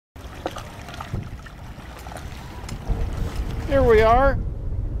Here we are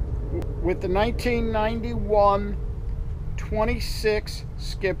with the 1991 26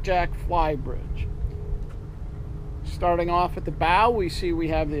 Skipjack flybridge. Starting off at the bow, we see we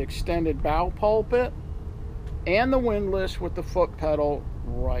have the extended bow pulpit and the windlass with the foot pedal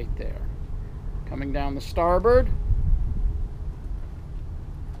right there. Coming down the starboard,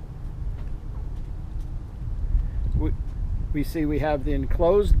 we see we have the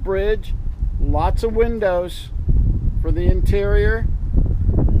enclosed bridge, lots of windows for the interior.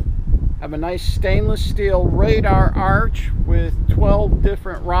 Have a nice stainless steel radar arch with 12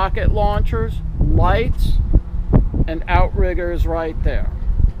 different rocket launchers, lights, and outriggers right there.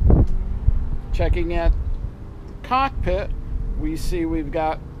 Checking at the cockpit, we see we've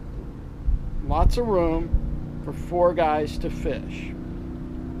got lots of room for 4 guys to fish.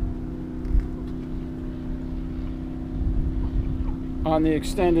 On the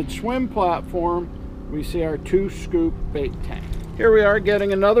extended swim platform, we see our 2-scoop bait tank. Here we are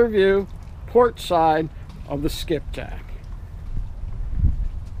getting another view, port side of the Skipjack.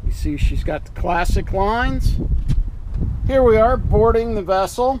 You see she's got the classic lines. Here we are boarding the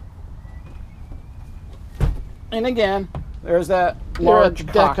vessel. And again, there's that large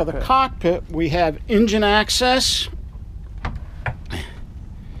deck of the cockpit. We have engine access.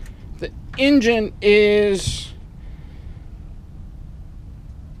 The engine is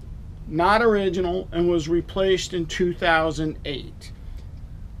not original and was replaced in 2008.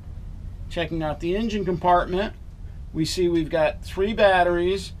 Checking out the engine compartment, we see we've got 3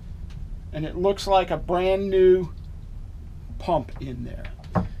 batteries and it looks like a brand new pump in there.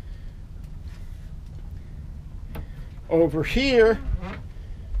 Over here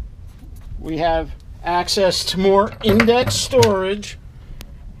we have access to more index storage,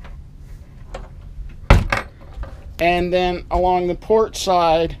 and then along the port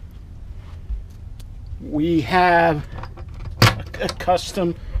side we have a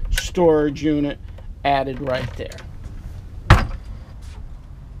custom storage unit added right there.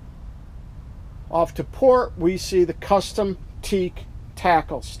 Off to port, we see the custom teak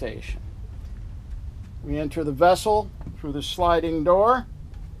tackle station. We enter the vessel through the sliding door.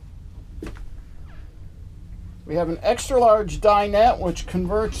 We have an extra large dinette which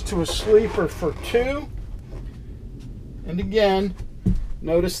converts to a sleeper for 2. And again,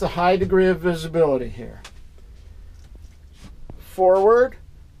 notice the high degree of visibility here. Forward,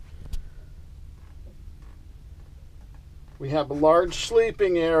 we have a large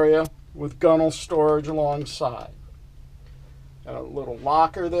sleeping area with gunnel storage alongside. Got a little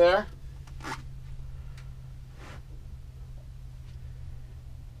locker there.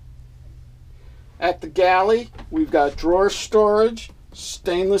 At the galley, we've got drawer storage,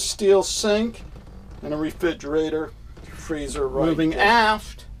 stainless steel sink, and a refrigerator freezer right Moving there.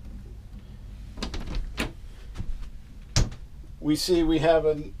 Aft, we see we have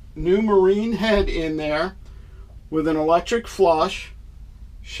a new marine head in there with an electric flush,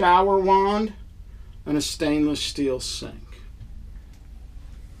 shower wand, and a stainless steel sink.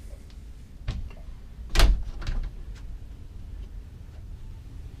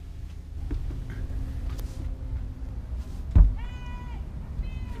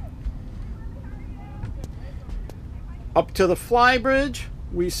 Up to the flybridge,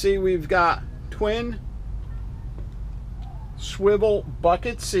 we see we've got twin swivel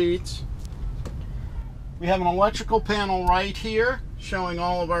bucket seats. We have an electrical panel right here showing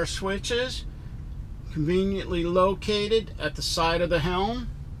all of our switches, conveniently located at the side of the helm.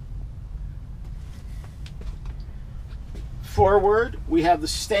 Forward, we have the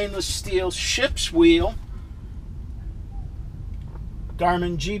stainless steel ship's wheel,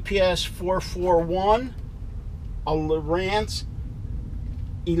 Garmin GPS 441, a Lowrance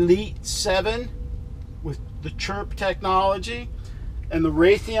Elite 7 with the Chirp technology, and the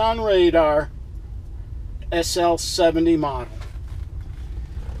Raytheon radar SL70 model.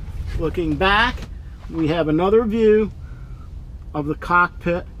 Looking back, we have another view of the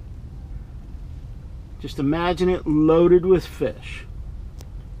cockpit. Just imagine it loaded with fish.